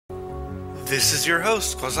This is your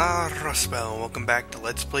host, Quasar, welcome back to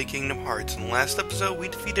Let's Play Kingdom Hearts. In the last episode, we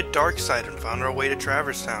defeated Darkseid and found our way to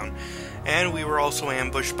Traverse Town, and we were also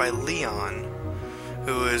ambushed by Leon,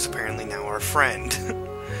 who is apparently now our friend.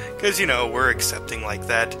 Because, you know, we're accepting like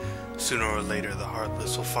that. Sooner or later, the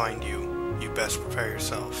Heartless will find you. You best prepare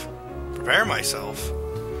yourself. Prepare myself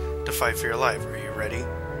to fight for your life. Are you ready?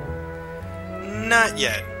 Not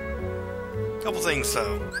yet. Couple things,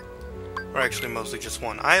 though. Or actually mostly just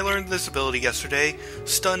one. I learned this ability yesterday,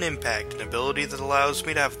 Stun Impact, an ability that allows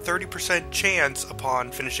me to have 30% chance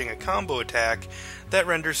upon finishing a combo attack that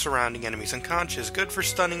renders surrounding enemies unconscious. Good for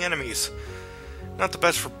stunning enemies. Not the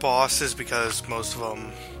best for bosses because most of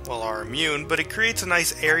them, well, are immune, but it creates a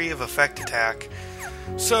nice area of effect attack,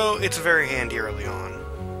 so it's very handy early on.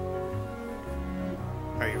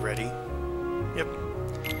 Are you ready? Yep.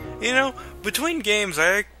 You know, between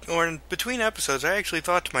episodes, I actually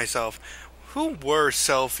thought to myself, who were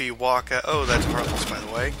Selfie, Waka... Oh, that's Heartless, by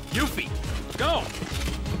the way. Yuffie, go!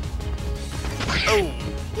 Oh!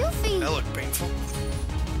 Yuffie! That looked painful.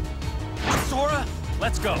 Sora,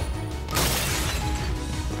 let's go!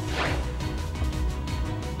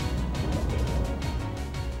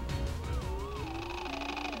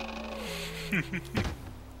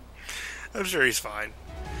 I'm sure he's fine.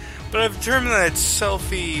 But I've determined that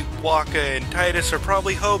Selfie, Waka, and Titus are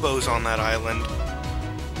probably hobos on that island.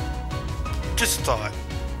 Just a thought.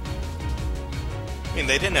 I mean,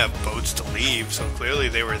 they didn't have boats to leave, so clearly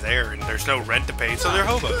they were there, and there's no rent to pay, so they're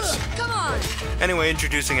hobos. Come on! Anyway,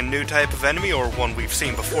 introducing a new type of enemy, or one we've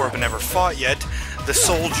seen before but never fought yet, the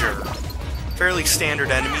Soldier. Fairly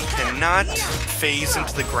standard enemy, cannot phase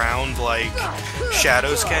into the ground like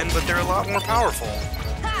Shadows can, but they're a lot more powerful.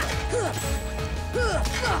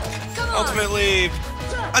 Ultimately,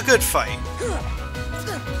 a good fight.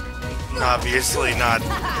 Obviously not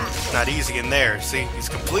easy in there. See, he's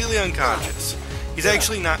completely unconscious. He's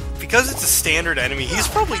actually not, because it's a standard enemy, he's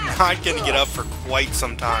probably not going to get up for quite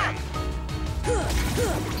some time.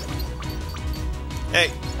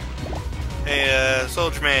 Hey,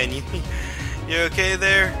 Soldier Man, you okay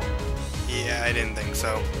there? Yeah, I didn't think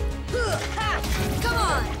so. Come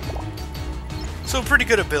on! So, pretty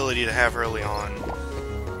good ability to have early on.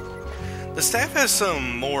 The staff has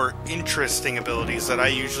some more interesting abilities that I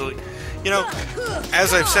usually... You know,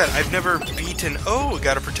 as I've said, I've never beaten... Oh,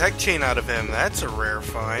 got a Protect Chain out of him. That's a rare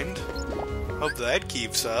find. Hope that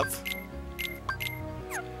keeps up.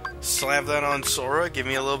 Slap that on Sora, give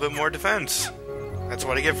me a little bit more defense. That's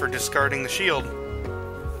what I get for discarding the shield.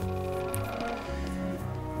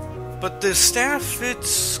 But the staff,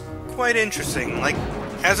 it's quite interesting. Like,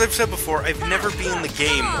 as I've said before, I've never been in the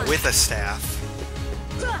game with a staff.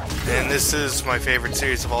 And this is my favorite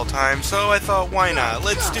series of all time, so I thought, why not?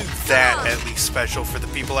 Let's do that at least special for the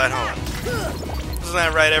people at home. Isn't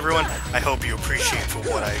that right, everyone? I hope you appreciate for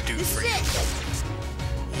what I do for you.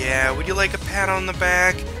 Yeah, would you like a pat on the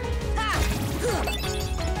back?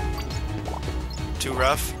 Too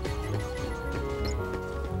rough?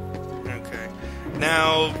 Okay.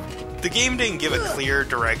 Now, the game didn't give a clear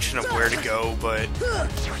direction of where to go, but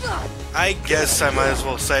I guess I might as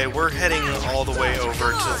well say we're heading all the way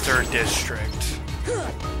over to the 3rd District.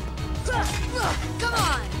 Come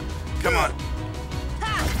on! Come on.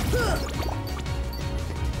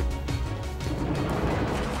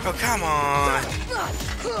 Oh, come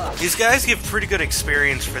on. These guys give pretty good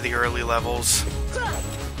experience for the early levels.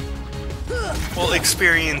 Well,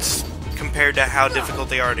 experience compared to how difficult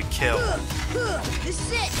they are to kill.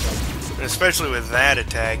 And especially with that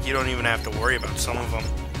attack, you don't even have to worry about some of them.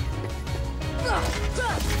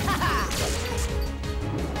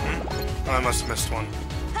 Oh, I must have missed one.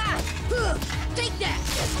 Take that!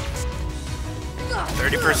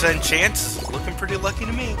 30% chance? Looking pretty lucky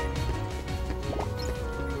to me.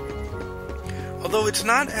 Although it's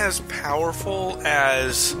not as powerful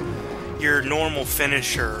as your normal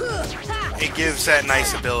finisher, it gives that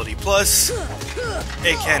nice ability. Plus,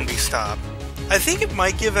 it can be stopped. I think it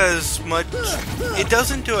might give as much... It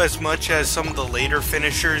doesn't do as much as some of the later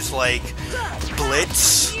finishers like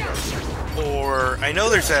Blitz, or... I know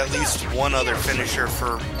there's at least one other finisher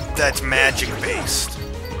that's magic-based.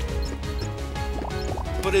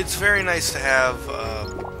 But it's very nice to have...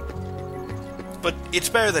 but it's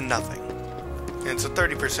better than nothing. And it's a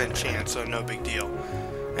 30% chance, so no big deal.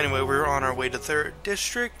 Anyway, we're on our way to 3rd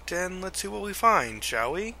District, and let's see what we find,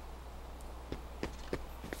 shall we?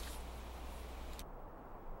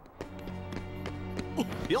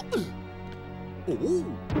 Oh.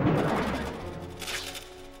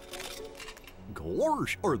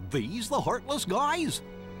 Gosh, are these the Heartless guys?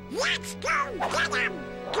 Let's go get them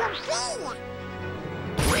to see!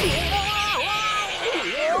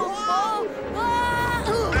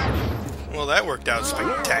 Well, that worked out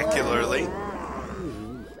spectacularly.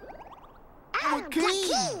 Oh, the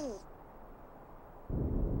key!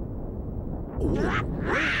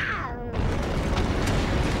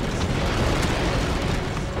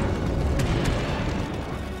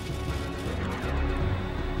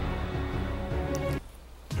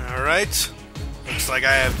 Alright. Looks like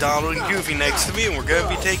I have Donald and Goofy next to me, and we're gonna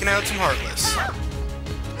be taking out some Heartless.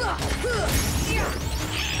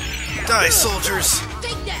 Die, soldiers!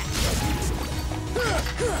 Take that!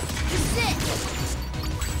 This is it!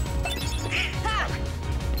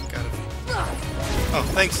 Got it. Oh,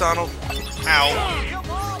 thanks, Donald. Ow.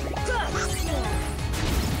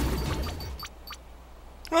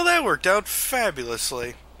 Well, that worked out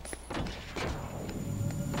fabulously.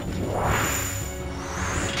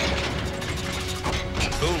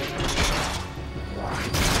 Ooh.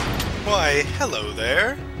 Why, hello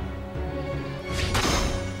there.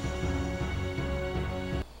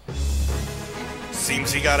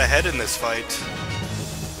 Seems he got ahead in this fight.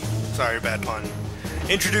 Sorry, bad pun.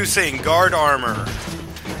 Introducing Garde Armor.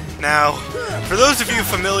 Now, for those of you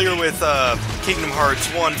familiar with Kingdom Hearts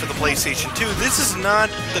 1 for the PlayStation 2, this is not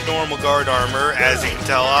the normal Garde Armor, as you can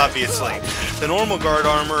tell, obviously. The normal Garde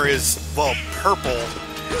Armor is, well, purple.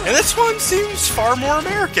 And this one seems far more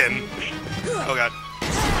American. Oh god.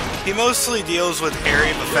 He mostly deals with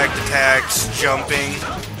area of effect attacks, jumping.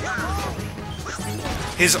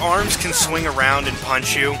 His arms can swing around and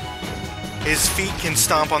punch you. His feet can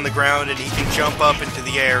stomp on the ground, and he can jump up into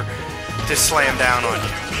the air to slam down on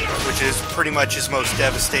you, which is pretty much his most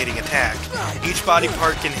devastating attack. Each body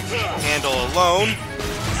part can handle alone.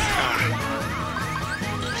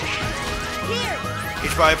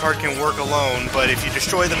 Each body part can work alone, but if you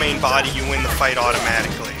destroy the main body, you win the fight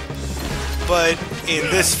automatically. But in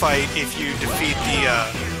this fight, if you defeat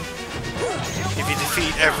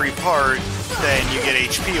every part, then you get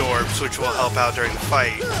HP orbs, which will help out during the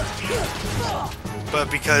fight. But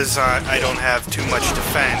because I don't have too much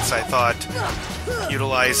defense, I thought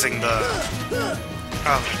utilizing the...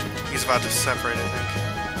 Oh, he's about to separate, I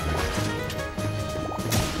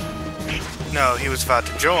think. No, he was about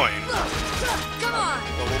to join. Come on!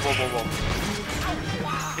 Whoa, whoa, whoa,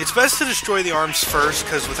 whoa. It's best to destroy the arms first,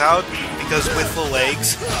 because with the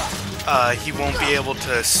legs, he won't be able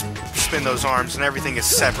to spin those arms, and everything is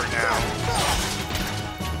separate now.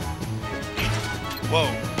 Whoa.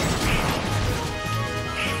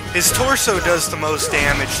 His torso does the most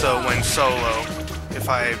damage, though, when solo, if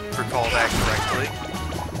I recall that correctly.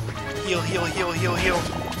 Heal, heal, heal, heal, heal.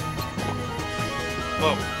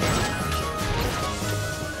 Whoa.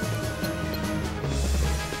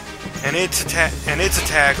 And its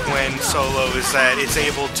attack when solo is that it's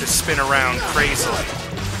able to spin around crazily.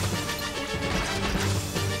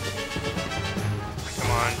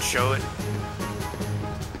 Come on, show it.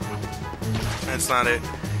 That's not it.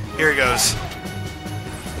 Here it goes.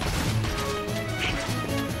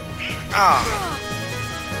 Ah!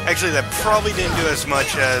 Actually, that probably didn't do as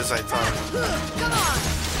much as I thought.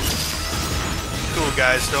 Cool,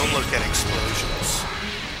 guys, don't look at explosions.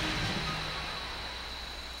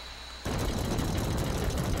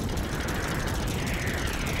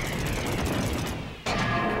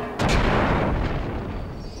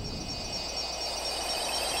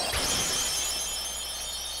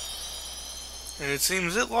 And it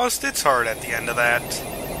seems it lost its heart at the end of that.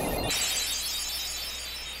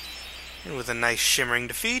 And with a nice shimmering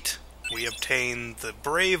defeat, we obtain the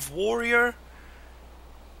Brave Warrior,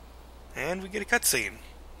 and we get a cutscene.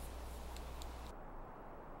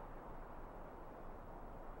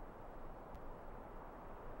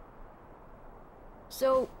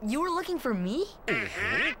 So, you were looking for me?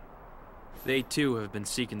 They too have been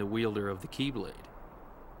seeking the wielder of the Keyblade.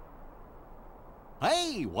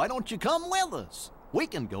 Hey, why don't you come with us? We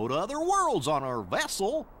can go to other worlds on our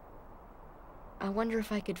vessel. I wonder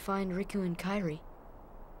if I could find Riku and Kairi.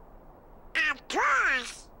 Of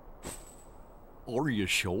course! Are you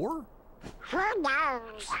sure? Who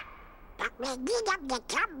knows? But we need them to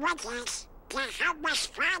come with us to help us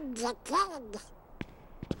find the king.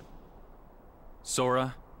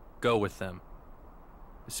 Sora, go with them.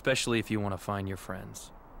 Especially if you want to find your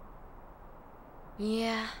friends.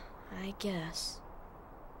 Yeah, I guess.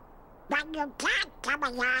 But you can't come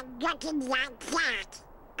along looking like that.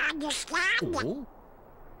 Understand? Oh?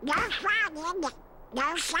 No frowning,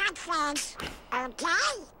 no sad face,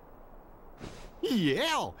 okay?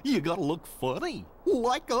 Yeah, you gotta look funny,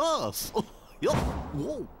 like us. Yup.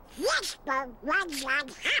 Whoa. This boat runs on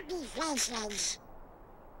happy faces.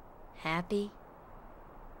 Happy?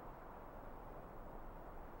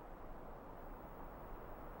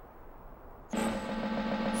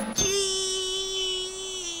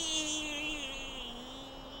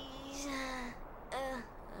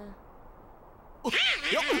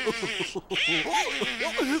 That's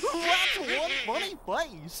one funny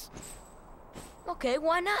face. Okay,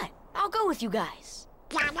 why not? I'll go with you guys.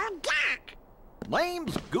 Donald Duck.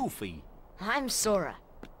 Name's Goofy. I'm Sora.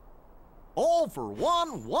 All for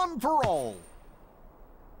one for all.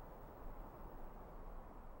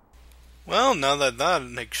 Well, now that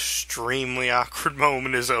an extremely awkward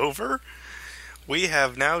moment is over, we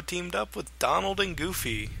have now teamed up with Donald and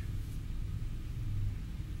Goofy.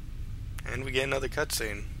 And we get another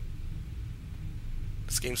cutscene.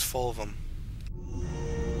 This game's full of them.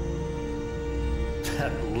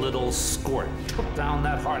 That little squirt took down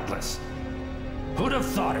that Heartless. Who'd have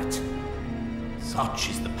thought it? Such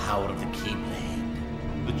is the power of the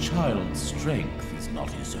Keyblade. The child's strength is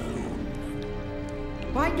not his own.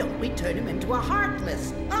 Why don't we turn him into a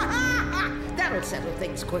Heartless? That'll settle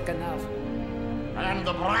things quick enough. And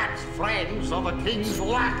the brat's friends are the king's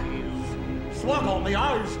lackeys. Slug on the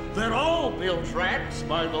eyes, they're all built rats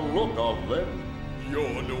by the look of them.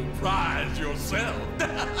 You're no prize yourself.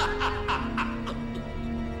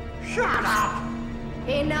 Shut up!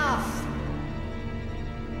 Enough!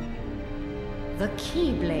 The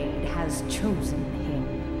Keyblade has chosen him.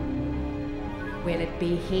 Will it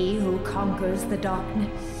be he who conquers the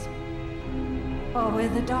darkness? Or will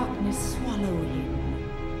the darkness swallow him?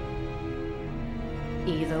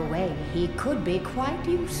 Either way, he could be quite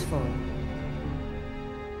useful.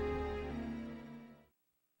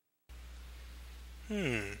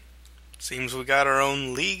 Seems we got our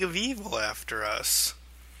own League of Evil after us.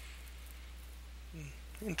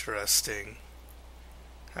 Interesting.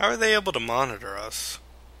 How are they able to monitor us?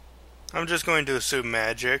 I'm just going to assume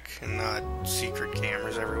magic and not secret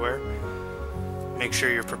cameras everywhere. Make sure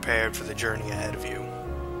you're prepared for the journey ahead of you.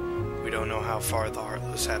 We don't know how far the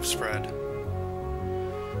Heartless have spread.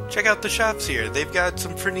 Check out the shops here. They've got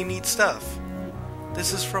some pretty neat stuff.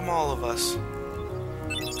 This is from all of us.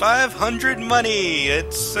 500 money!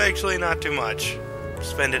 It's actually not too much.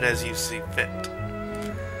 Spend it as you see fit.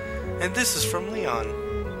 And this is from Leon.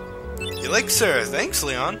 Elixir! Thanks,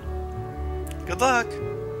 Leon. Good luck.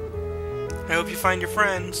 I hope you find your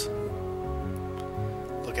friends.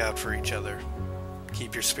 Look out for each other.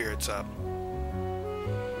 Keep your spirits up.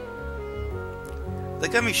 The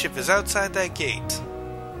gummy ship is outside that gate.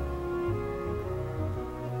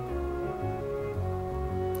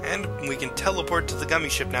 And we can teleport to the gummy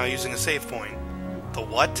ship now using a save point. The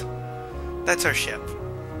what? That's our ship.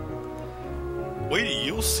 Wait till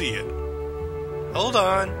you'll see it. Hold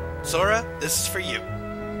on. Sora, this is for you.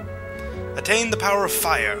 Attain the power of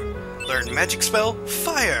fire. Learn magic spell,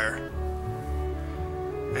 fire.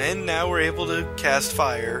 And now we're able to cast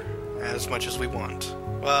fire as much as we want.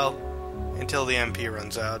 Well, until the MP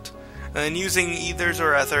runs out. And then using ethers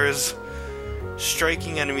or ethers,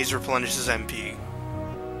 striking enemies replenishes MP.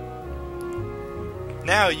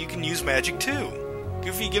 Now you can use magic too.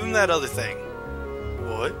 Goofy, give him that other thing.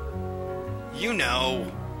 What? You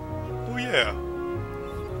know. Oh yeah.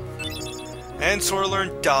 And Sora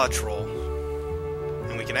learned Dodge Roll.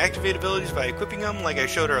 And we can activate abilities by equipping them like I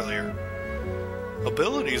showed earlier.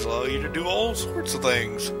 Abilities allow you to do all sorts of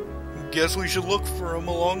things. Guess we should look for them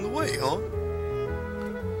along the way, huh?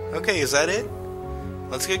 Okay, is that it?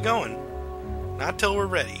 Let's get going. Not till we're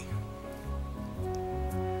ready.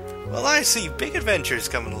 Well, I see big adventures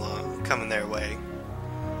coming their way.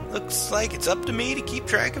 Looks like it's up to me to keep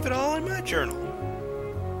track of it all in my journal.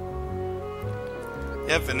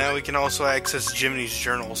 Yep, and now we can also access Jiminy's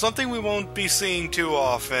journal. Something we won't be seeing too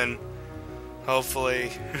often.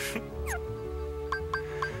 Hopefully.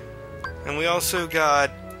 And we also got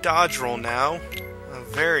Dodge Roll now. A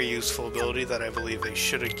very useful ability that I believe they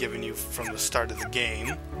should have given you from the start of the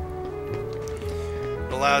game.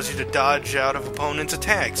 It allows you to dodge out of opponents'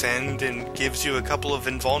 attacks, and it gives you a couple of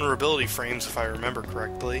invulnerability frames if I remember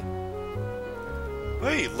correctly.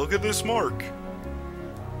 Hey, look at this mark.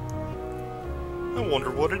 I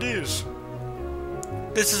wonder what it is.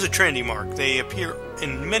 This is a trendy mark. They appear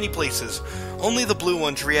in many places. Only the blue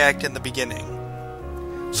ones react in the beginning.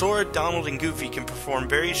 Sora, Donald, and Goofy can perform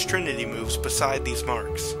various Trinity moves beside these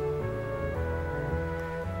marks.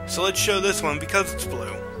 So let's show this one because it's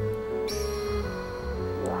blue.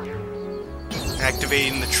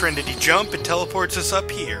 Activating the Trinity jump, it teleports us up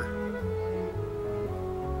here.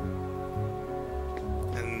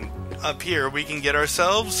 And up here we can get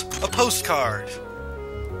ourselves a postcard.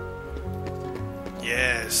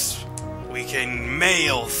 Yes, we can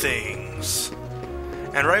mail things.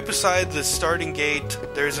 And right beside the starting gate,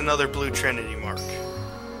 there's another blue Trinity mark.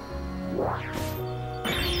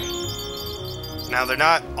 Now, they're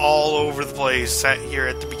not all over the place here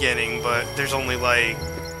at the beginning, but there's only like,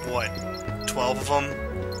 what, 12 of them?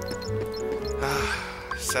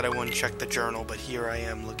 Said I wouldn't check the journal, but here I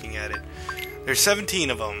am looking at it. There's 17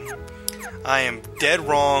 of them. I am dead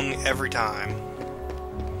wrong every time.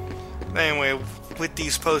 Anyway, with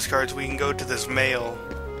these postcards, we can go to this mail.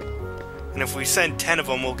 And if we send 10 of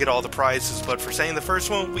them, we'll get all the prizes. But for saying the first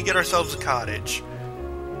one, we get ourselves a cottage.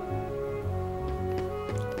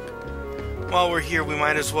 While we're here, we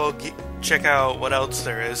might as well check out what else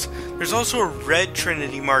there is. There's also a red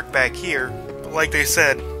Trinity mark back here. But like they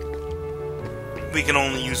said, we can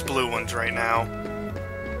only use blue ones right now.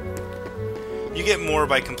 You get more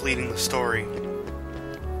by completing the story.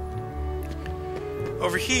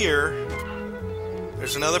 Over here,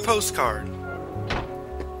 there's another postcard.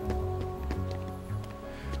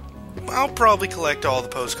 I'll probably collect all the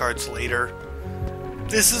postcards later.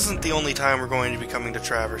 This isn't the only time we're going to be coming to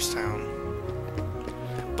Traverse Town.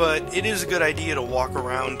 But it is a good idea to walk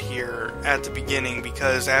around here at the beginning,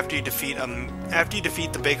 because after you defeat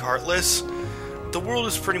the big Heartless, the world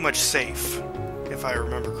is pretty much safe, if I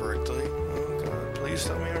remember correctly. Oh god, please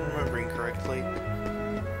tell me I'm remembering correctly.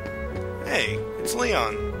 Hey, it's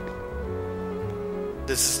Leon.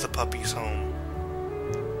 This is the puppy's home.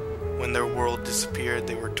 When their world disappeared,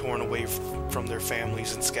 they were torn away from their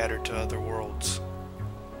families and scattered to other worlds.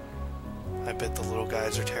 I bet the little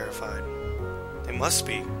guys are terrified. They must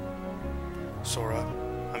be. Sora,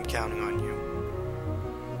 I'm counting on you.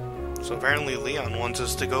 So apparently Leon wants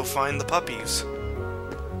us to go find the puppies.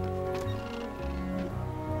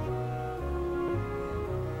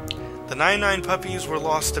 The 99 puppies were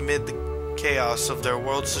lost amid the chaos of their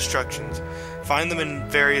world's destructions. Find them in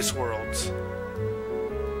various worlds.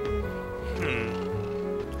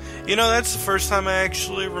 You know, that's the first time I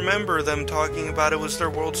actually remember them talking about it was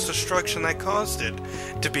their world's destruction that caused it.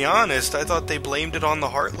 To be honest, I thought they blamed it on the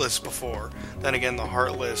Heartless before. Then again, the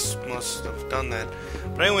Heartless must have done that.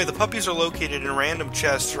 But anyway, the puppies are located in random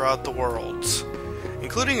chests throughout the worlds,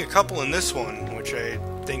 including a couple in this one, which I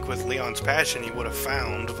think with Leon's passion he would have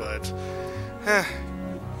found, but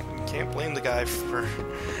can't blame the guy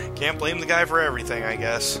for everything, I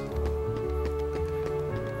guess.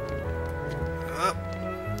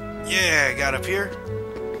 Yeah, got up here.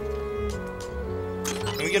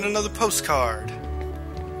 And we get another postcard.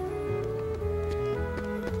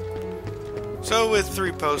 So with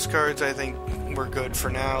 3 postcards, I think we're good for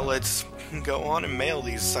now. Let's go on and mail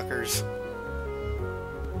these suckers.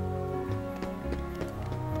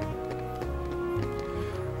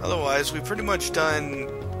 Otherwise, we've pretty much done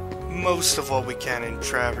most of what we can in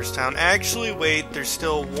Traverse Town. Actually, wait, there's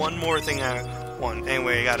still one more thing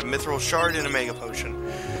Anyway, I got a Mithril Shard and a Mega Potion.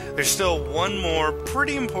 There's still one more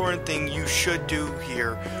pretty important thing you should do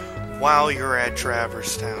here while you're at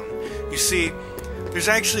Traverse Town. You see, there's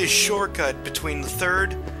actually a shortcut between the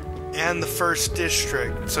 3rd and the 1st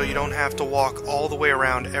district, so you don't have to walk all the way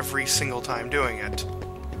around every single time doing it.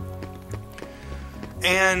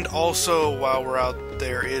 And also, while we're out,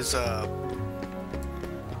 there is a... what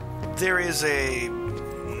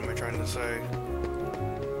am I trying to say?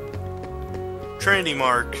 Trinity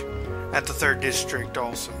Mark at the 3rd district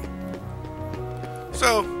also.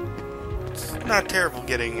 So, it's not terrible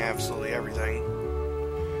getting absolutely everything.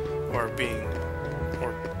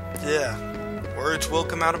 Words will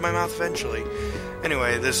come out of my mouth eventually.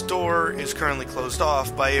 Anyway, this door is currently closed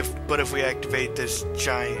off, but if we activate this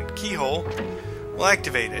giant keyhole, we'll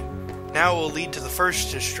activate it. Now it will lead to the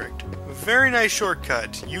 1st district. Very nice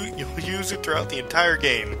shortcut. You'll use it throughout the entire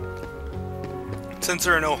game. Since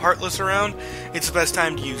there are no Heartless around, it's the best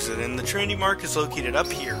time to use it, and the Trinity Mark is located up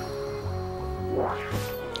here.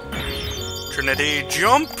 Trinity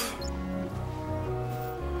jump!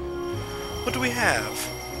 What do we have?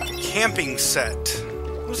 Camping set.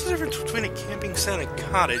 What's the difference between a camping set and a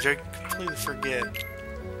cottage? I completely forget.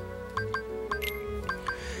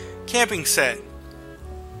 Camping set.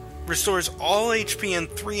 Restores all HP and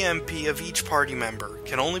 3 MP of each party member.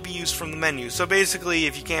 Can only be used from the menu. So basically,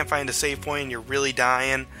 if you can't find a save point and you're really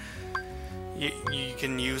dying, you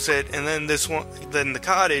can use it. And then then the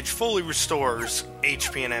cottage fully restores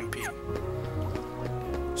HP and MP.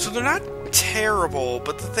 So they're not terrible,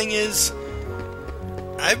 but the thing is,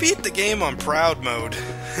 I beat the game on Proud mode,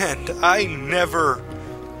 and I never...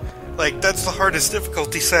 that's the hardest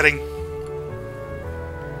difficulty setting.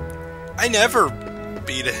 I never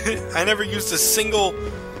beat it. I never used a single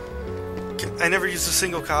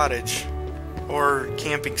cottage or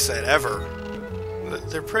camping set ever.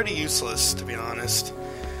 They're pretty useless, to be honest.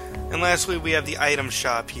 And lastly, we have the item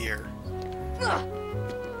shop here.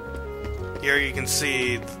 Here you can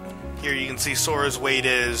see Sora's weight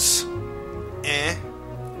is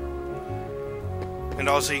and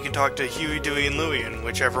also you can talk to Huey, Dewey, and Louie, and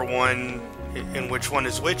whichever one and which one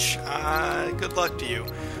is which, good luck to you.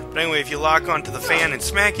 But anyway, if you lock onto the fan and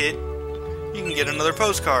smack it, you can get another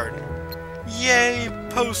postcard. Yay,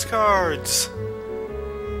 postcards!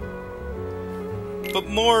 But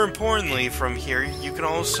more importantly, from here, you can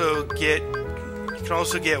also get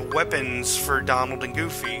weapons for Donald and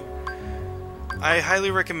Goofy. I highly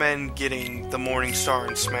recommend getting the Morning Star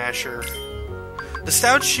and Smasher. The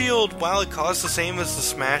Stout Shield, while it costs the same as the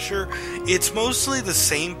Smasher, it's mostly the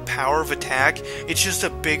same power of attack, it's just a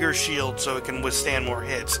bigger shield so it can withstand more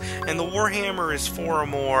hits. And the Warhammer is for a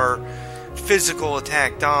more physical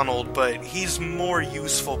attack Donald, but he's more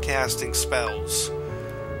useful casting spells.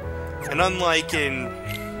 And unlike in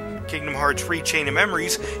Kingdom Hearts Rechain of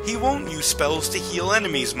Memories, he won't use spells to heal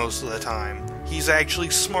enemies most of the time. He's actually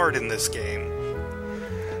smart in this game.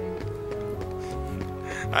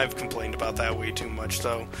 I've complained about that way too much,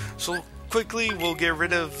 though. So quickly, we'll get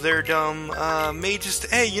rid of their dumb mage's...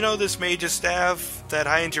 Hey, you know this mage's staff that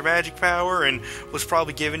heightens your magic power and was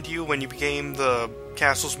probably given to you when you became the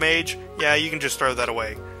castle's mage? Yeah, you can just throw that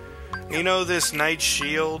away. You know this knight's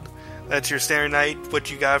shield? That's your standard knight, what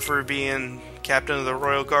you got for being captain of the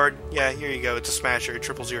Royal Guard? Yeah, here you go. It's a Smasher. It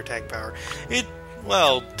triples your attack power. It,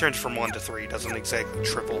 well, turns from 1 to 3. Doesn't exactly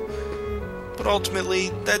triple. But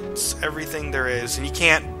ultimately, that's everything there is, and you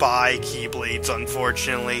can't buy Keyblades,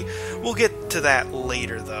 unfortunately. We'll get to that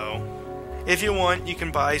later, though. If you want, you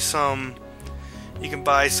can buy some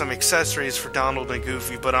accessories for Donald and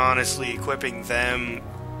Goofy, but honestly, equipping them,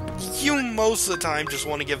 you most of the time just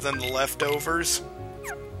want to give them the leftovers.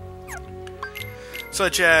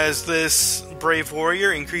 Such as this Brave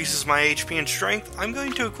Warrior increases my HP and strength. I'm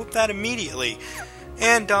going to equip that immediately.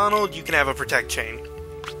 And Donald, you can have a Protect Chain.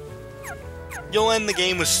 You'll end the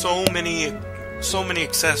game with so many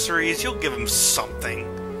accessories, you'll give him something.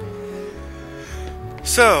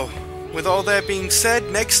 So, with all that being said,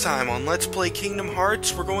 next time on Let's Play Kingdom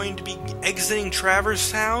Hearts, we're going to be exiting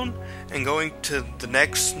Traverse Town and going to the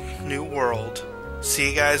next new world.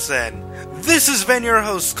 See you guys then. This has been your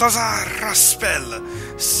host, Kozar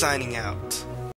Raspel, signing out.